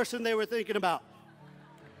last person they were thinking about.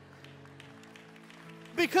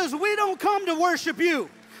 Because we don't come to worship you.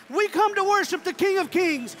 We come to worship the King of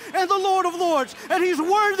Kings and the Lord of Lords, and He's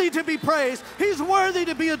worthy to be praised. He's worthy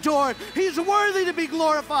to be adored. He's worthy to be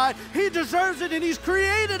glorified. He deserves it, and He's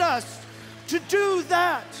created us to do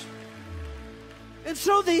that. And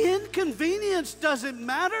so the inconvenience doesn't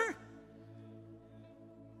matter.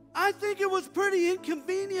 I think it was pretty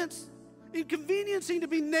inconveniencing to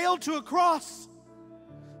be nailed to a cross.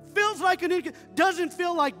 Feels like doesn't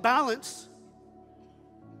feel like balance.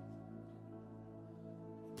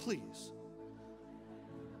 Please.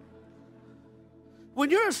 When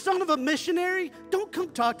you're a son of a missionary, don't come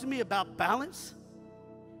talk to me about balance.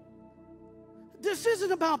 This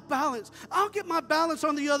isn't about balance. I'll get my balance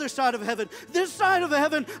on the other side of heaven. This side of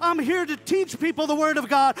heaven, I'm here to teach people the Word of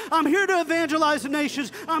God. I'm here to evangelize the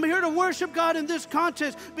nations. I'm here to worship God in this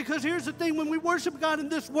context. Because here's the thing, when we worship God in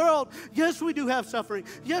this world, yes, we do have suffering.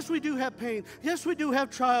 Yes, we do have pain. Yes, we do have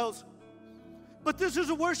trials. But this is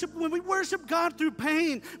a worship, when we worship God through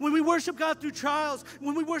pain, when we worship God through trials,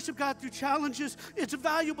 when we worship God through challenges, it's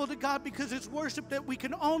valuable to God because it's worship that we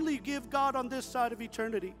can only give God on this side of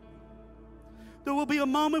eternity. There will be a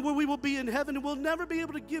moment where we will be in heaven and we'll never be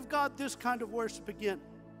able to give God this kind of worship again.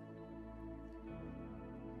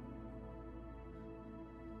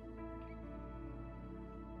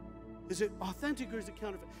 Is it authentic or is it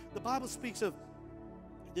counterfeit? The Bible speaks of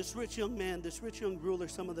this rich young man, this rich young ruler,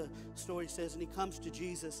 some of the story says, and he comes to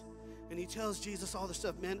Jesus and he tells Jesus all this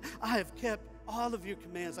stuff. Man, I have kept all of your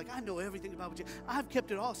commands. Like, I know everything about you. I've kept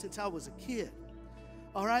it all since I was a kid.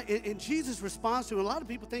 All right, and Jesus responds to him. A lot of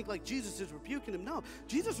people think like Jesus is rebuking him. No,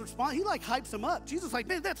 Jesus responds. He like hypes him up. Jesus is like,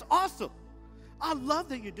 man, that's awesome. I love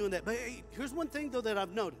that you're doing that. But hey, here's one thing, though, that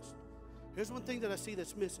I've noticed. Here's one thing that I see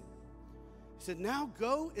that's missing. He said, now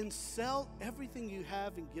go and sell everything you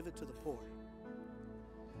have and give it to the poor.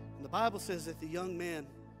 And the Bible says that the young man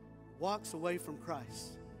walks away from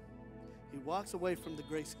Christ. He walks away from the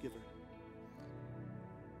grace giver.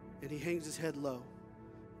 And he hangs his head low.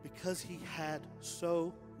 Because he had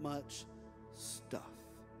so much stuff.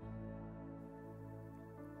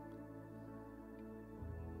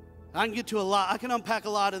 I can get to a lot. I can unpack a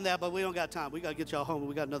lot in that, but we don't got time. We got to get y'all home.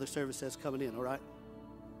 We got another service that's coming in, all right?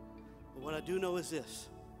 But what I do know is this.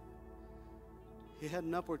 He had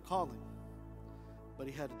an upward calling, but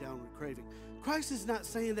he had a downward craving. Christ is not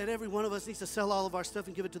saying that every one of us needs to sell all of our stuff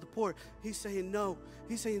and give it to the poor. He's saying no.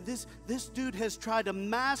 He's saying this dude has tried to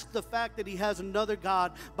mask the fact that he has another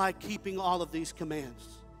God by keeping all of these commands.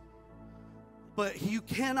 But you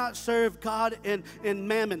cannot serve God and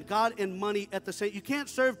mammon, God and money at the same. You can't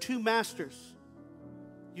serve two masters.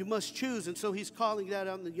 You must choose. And so he's calling that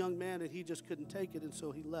out on the young man, and he just couldn't take it, and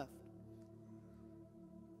so he left.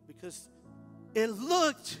 Because it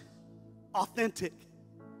looked authentic.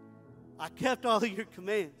 I kept all of your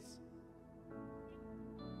commands.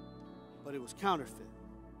 But it was counterfeit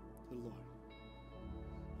to the Lord.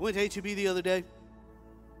 I went to H-E-B the other day.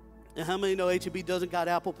 And how many know H-E-B doesn't got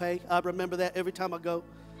Apple Pay? I remember that every time I go.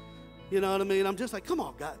 You know what I mean? I'm just like, come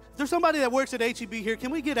on, God. If there's somebody that works at H-E-B here,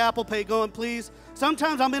 can we get Apple Pay going, please?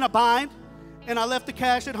 Sometimes I'm in a bind, and I left the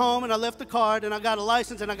cash at home, and I left the card, and I got a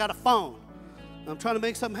license, and I got a phone. I'm trying to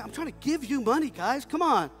make something. I'm trying to give you money, guys. Come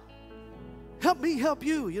on. Help me help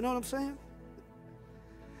you. You know what I'm saying?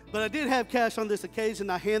 But I did have cash on this occasion.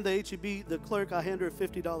 I hand the H-E-B, the clerk, I hand her a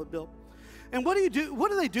 $50 bill. And what do you do?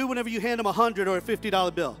 What do they do whenever you hand them a $100 or a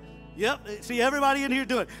 $50 bill? Yep, see everybody in here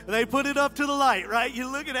doing it. They put it up to the light, right?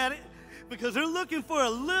 You're looking at it because they're looking for a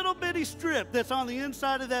little bitty strip that's on the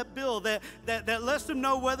inside of that bill that lets them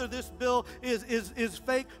know whether this bill is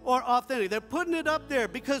fake or authentic. They're putting it up there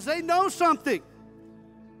because they know something.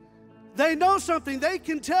 They know something. They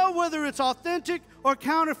can tell whether it's authentic or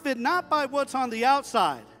counterfeit, not by what's on the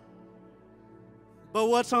outside, but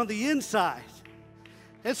what's on the inside.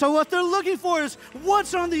 And so what they're looking for is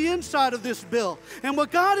what's on the inside of this bill. And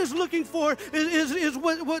what God is looking for is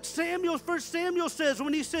what 1 Samuel says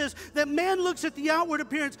when he says that man looks at the outward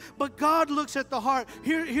appearance, but God looks at the heart.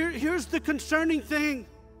 Here's the concerning thing,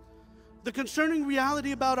 the concerning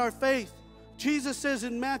reality about our faith. Jesus says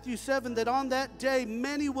in Matthew 7 that on that day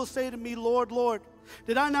many will say to me, Lord, Lord,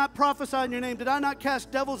 did I not prophesy in your name? Did I not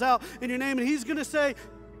cast devils out in your name? And he's going to say,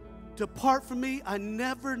 depart from me, I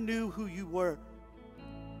never knew who you were.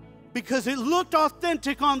 Because it looked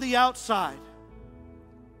authentic on the outside,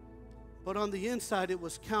 but on the inside it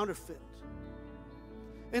was counterfeit.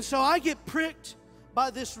 And so I get pricked by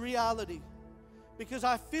this reality because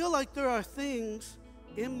I feel like there are things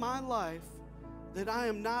in my life that I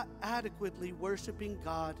am not adequately worshiping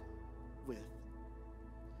God with.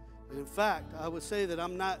 And in fact, I would say that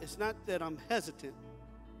it's not that I'm hesitant,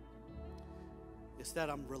 it's that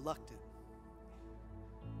I'm reluctant.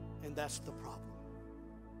 And that's the problem.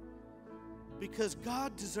 Because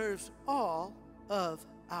God deserves all of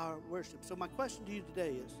our worship. So my question to you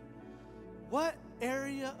today is, what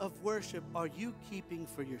area of worship are you keeping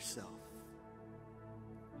for yourself?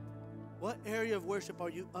 What area of worship are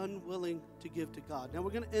you unwilling to give to God? Now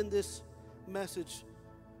we're going to end this message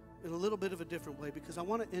in a little bit of a different way because I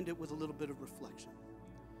want to end it with a little bit of reflection.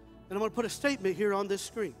 And I'm going to put a statement here on this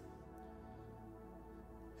screen.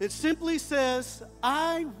 It simply says,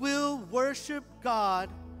 I will worship God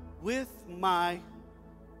with my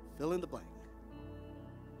fill in the blank.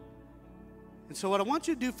 And so what I want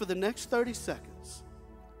you to do for the next 30 seconds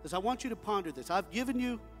is I want you to ponder this. I've given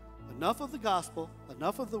you enough of the gospel,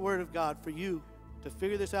 enough of the word of God for you to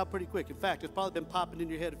figure this out pretty quick. In fact, it's probably been popping in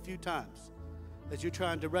your head a few times as you're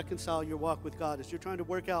trying to reconcile your walk with God, as you're trying to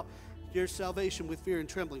work out your salvation with fear and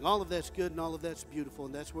trembling. All of that's good and all of that's beautiful,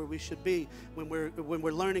 and that's where we should be when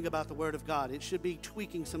we're learning about the Word of God. It should be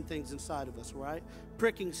tweaking some things inside of us, right?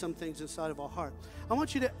 Pricking some things inside of our heart. I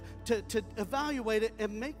want you to evaluate it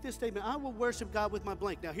and make this statement. I will worship God with my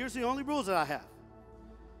blank. Now, here's the only rules that I have.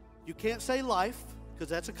 You can't say life, because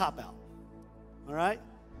that's a cop-out, all right?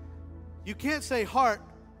 You can't say heart,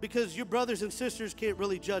 because your brothers and sisters can't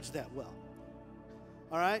really judge that well.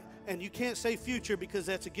 All right? And you can't say future because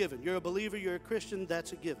that's a given. You're a believer, you're a Christian,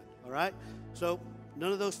 that's a given. All right? So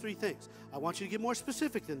none of those three things. I want you to get more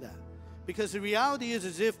specific than that. Because the reality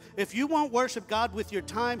is if you won't worship God with your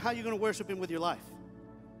time, how are you going to worship Him with your life?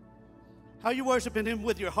 How are you worshiping Him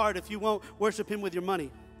with your heart if you won't worship Him with your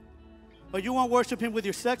money? Or you won't worship Him with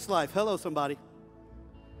your sex life? Hello, somebody.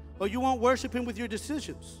 Or you won't worship Him with your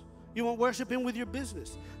decisions. You won't worship Him with your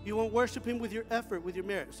business. You won't worship Him with your effort, with your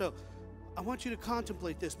merit. So I want you to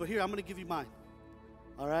contemplate this, but here, I'm going to give you mine,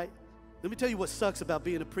 all right? Let me tell you what sucks about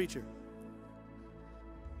being a preacher.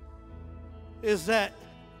 Is that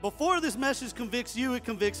before this message convicts you, it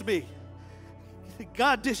convicts me.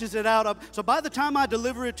 God dishes it out. So by the time I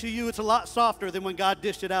deliver it to you, it's a lot softer than when God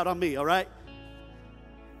dished it out on me, all right?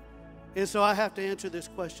 And so I have to answer this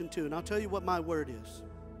question too, and I'll tell you what my word is.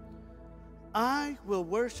 I will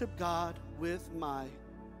worship God with my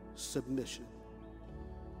submission.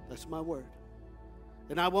 That's my word.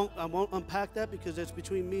 And I won't unpack that because that's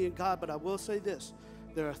between me and God, but I will say this.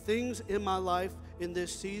 There are things in my life in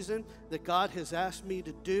this season that God has asked me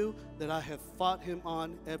to do that I have fought Him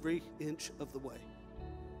on every inch of the way.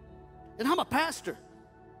 And I'm a pastor,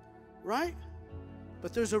 right?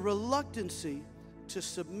 But there's a reluctancy to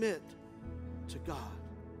submit to God.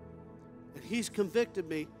 And He's convicted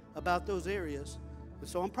me about those areas, and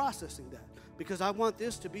so I'm processing that. Because I want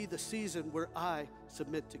this to be the season where I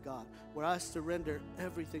submit to God, where I surrender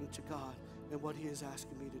everything to God and what He is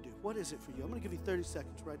asking me to do. What is it for you? I'm going to give you 30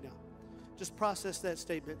 seconds right now. Just process that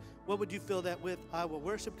statement. What would you fill that with? I will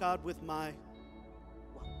worship God with my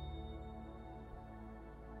what?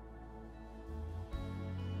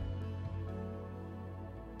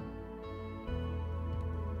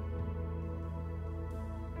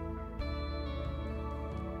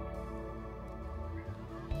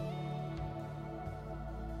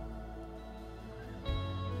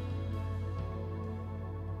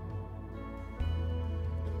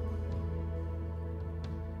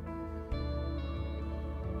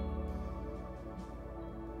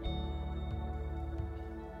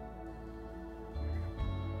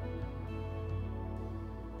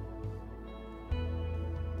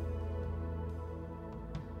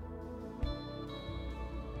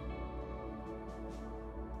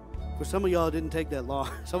 For some of y'all, it didn't take that long.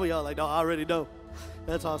 Some of y'all like, no, I already know.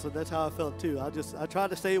 That's awesome. That's how I felt too. I tried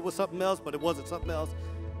to say it was something else, but it wasn't something else.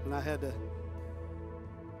 And I had to.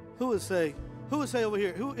 Who would say over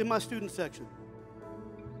here? Who in my student section?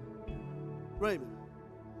 Raymond.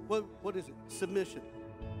 What is it? Submission.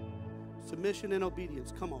 Submission and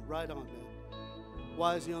obedience. Come on, right on, man.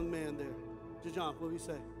 Wise young man there. Jajon, what do you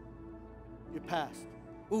say? You're passed.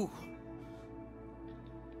 Ooh.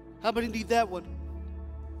 How many need that one?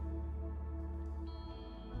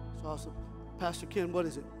 It's awesome. Pastor Ken, what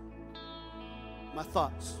is it? My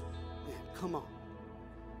thoughts. Man, come on.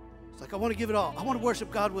 It's like I want to give it all. I want to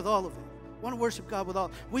worship God with all of it. I want to worship God with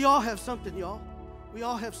all. We all have something, y'all. We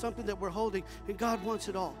all have something that we're holding, and God wants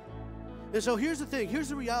it all. And so here's the thing. Here's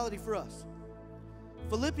the reality for us.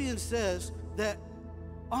 Philippians says that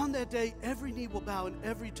on that day, every knee will bow and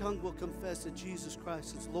every tongue will confess that Jesus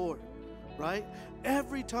Christ is Lord, right?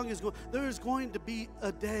 Every tongue is going, there is going to be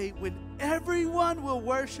a day when everyone will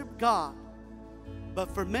worship God,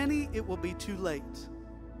 but for many, it will be too late.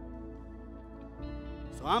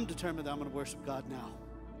 So I'm determined that I'm going to worship God now.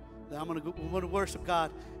 That I'm going to worship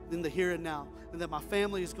God in the here and now. And that my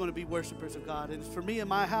family is going to be worshipers of God. And for me and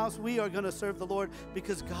my house, we are going to serve the Lord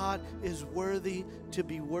because God is worthy to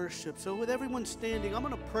be worshiped. So with everyone standing, I'm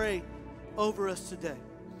going to pray over us today.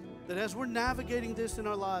 That as we're navigating this in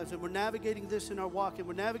our lives, and we're navigating this in our walk, and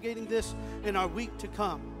we're navigating this in our week to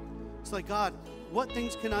come, it's like, God, what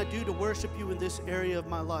things can I do to worship you in this area of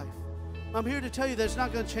my life? I'm here to tell you that it's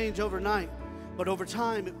not going to change overnight, but over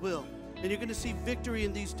time it will. And you're going to see victory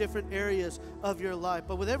in these different areas of your life.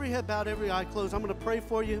 But with every head bowed, every eye closed, I'm going to pray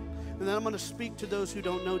for you, and then I'm going to speak to those who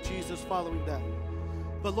don't know Jesus following that.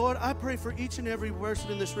 But Lord, I pray for each and every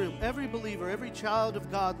person in this room, every believer, every child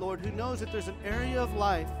of God, Lord, who knows that there's an area of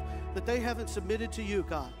life that they haven't submitted to you,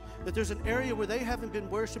 God. That there's an area where they haven't been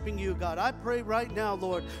worshiping you, God. I pray right now,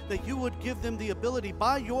 Lord, that you would give them the ability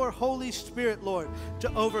by your Holy Spirit, Lord,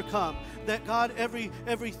 to overcome. That, God, every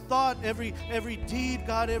thought, every deed,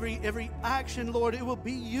 God, every action, Lord, it will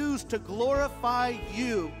be used to glorify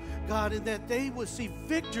you, God, and that they will see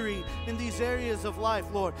victory in these areas of life,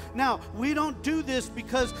 Lord. Now, we don't do this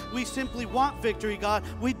because we simply want victory, God.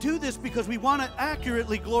 We do this because we want to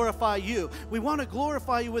accurately glorify you. We want to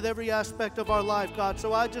glorify you with every aspect of our life, God.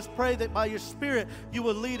 So I just pray that by your Spirit, you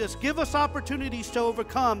will lead us. Give us opportunities to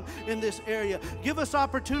overcome in this area. Give us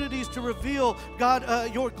opportunities to reveal,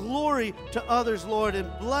 God, your glory to others, Lord,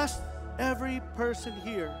 and bless every person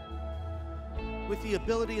here with the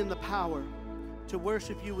ability and the power to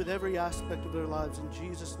worship you with every aspect of their lives in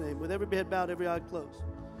Jesus' name. With every head bowed, every eye closed.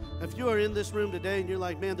 If you are in this room today and you're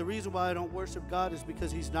like, man, the reason why I don't worship God is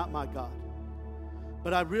because he's not my God.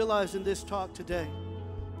 But I realize in this talk today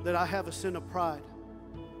that I have a sin of pride,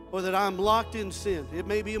 or that I'm locked in sin. It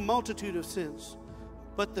may be a multitude of sins,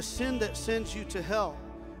 but the sin that sends you to hell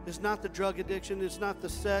is not the drug addiction, it's not the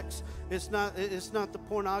sex, it's not the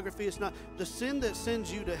pornography, it's not. The sin that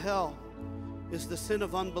sends you to hell is the sin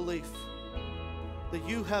of unbelief. That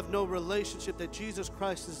you have no relationship, that Jesus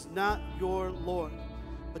Christ is not your Lord.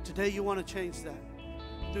 But today you want to change that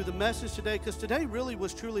through the message today, because today really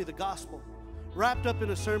was truly the gospel wrapped up in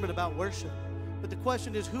a sermon about worship. But the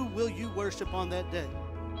question is, who will you worship on that day?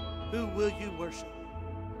 Who will you worship?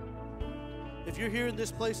 If you're here in this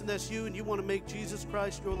place and that's you and you want to make Jesus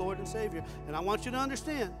Christ your Lord and Savior, and I want you to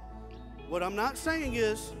understand, what I'm not saying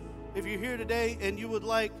is, if you're here today and you would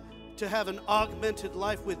like to have an augmented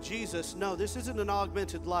life with Jesus, no, this isn't an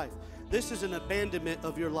augmented life. This is an abandonment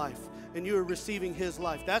of your life, and you are receiving his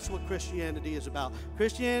life. That's what Christianity is about.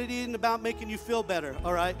 Christianity isn't about making you feel better,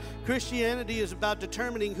 all right? Christianity is about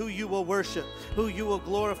determining who you will worship, who you will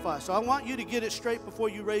glorify. So I want you to get it straight before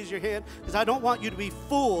you raise your hand, because I don't want you to be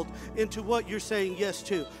fooled into what you're saying yes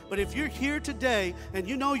to. But if you're here today and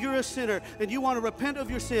you know you're a sinner and you want to repent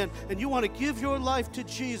of your sin and you want to give your life to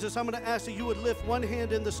Jesus, I'm going to ask that you would lift one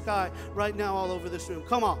hand in the sky right now all over this room.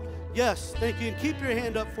 Come on. Yes, thank you. And keep your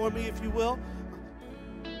hand up for me if you will.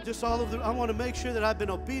 Just all of them. I want to make sure that I've been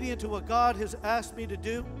obedient to what God has asked me to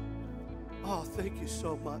do. Oh, thank you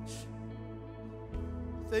so much.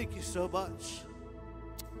 Thank you so much.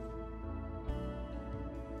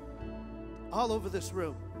 All over this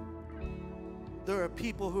room, there are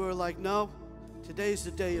people who are like, no, today's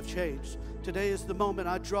the day of change. Today is the moment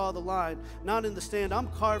I draw the line. Not in the sand. I'm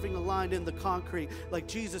carving a line in the concrete like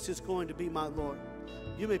Jesus is going to be my Lord.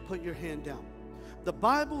 You may put your hand down. The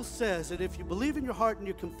Bible says that if you believe in your heart and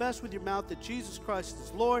you confess with your mouth that Jesus Christ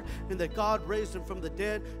is Lord and that God raised him from the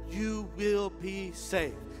dead, you will be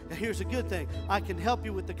saved. Now here's a good thing. I can help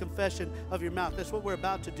you with the confession of your mouth. That's what we're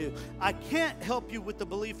about to do. I can't help you with the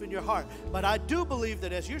belief in your heart, but I do believe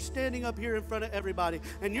that as you're standing up here in front of everybody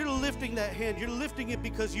and you're lifting that hand, you're lifting it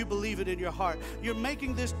because you believe it in your heart. You're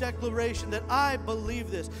making this declaration that I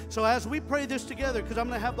believe this. So as we pray this together, because I'm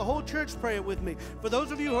going to have the whole church pray it with me. For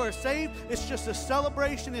those of you who are saved, it's just a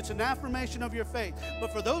celebration. It's an affirmation of your faith.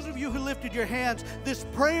 But for those of you who lifted your hands, this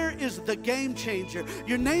prayer is the game changer.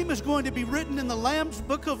 Your name is going to be written in the Lamb's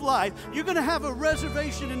book of life. You're going to have a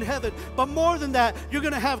reservation in heaven, but more than that, you're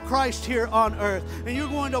going to have Christ here on earth, and you're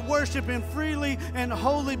going to worship him freely and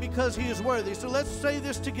wholly because he is worthy. So let's say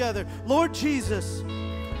this together. Lord Jesus,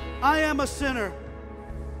 I am a sinner.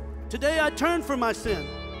 Today I turn from my sin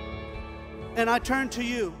and I turn to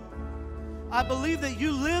you. I believe that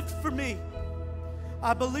you lived for me.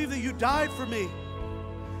 I believe that you died for me,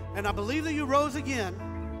 and I believe that you rose again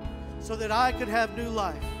so that I could have new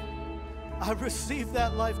life. I receive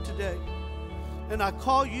that life today, and I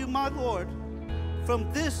call you my Lord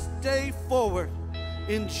from this day forward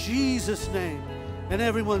in Jesus' name. And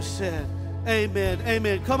everyone said, amen,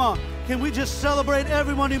 amen. Come on, can we just celebrate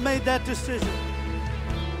everyone who made that decision?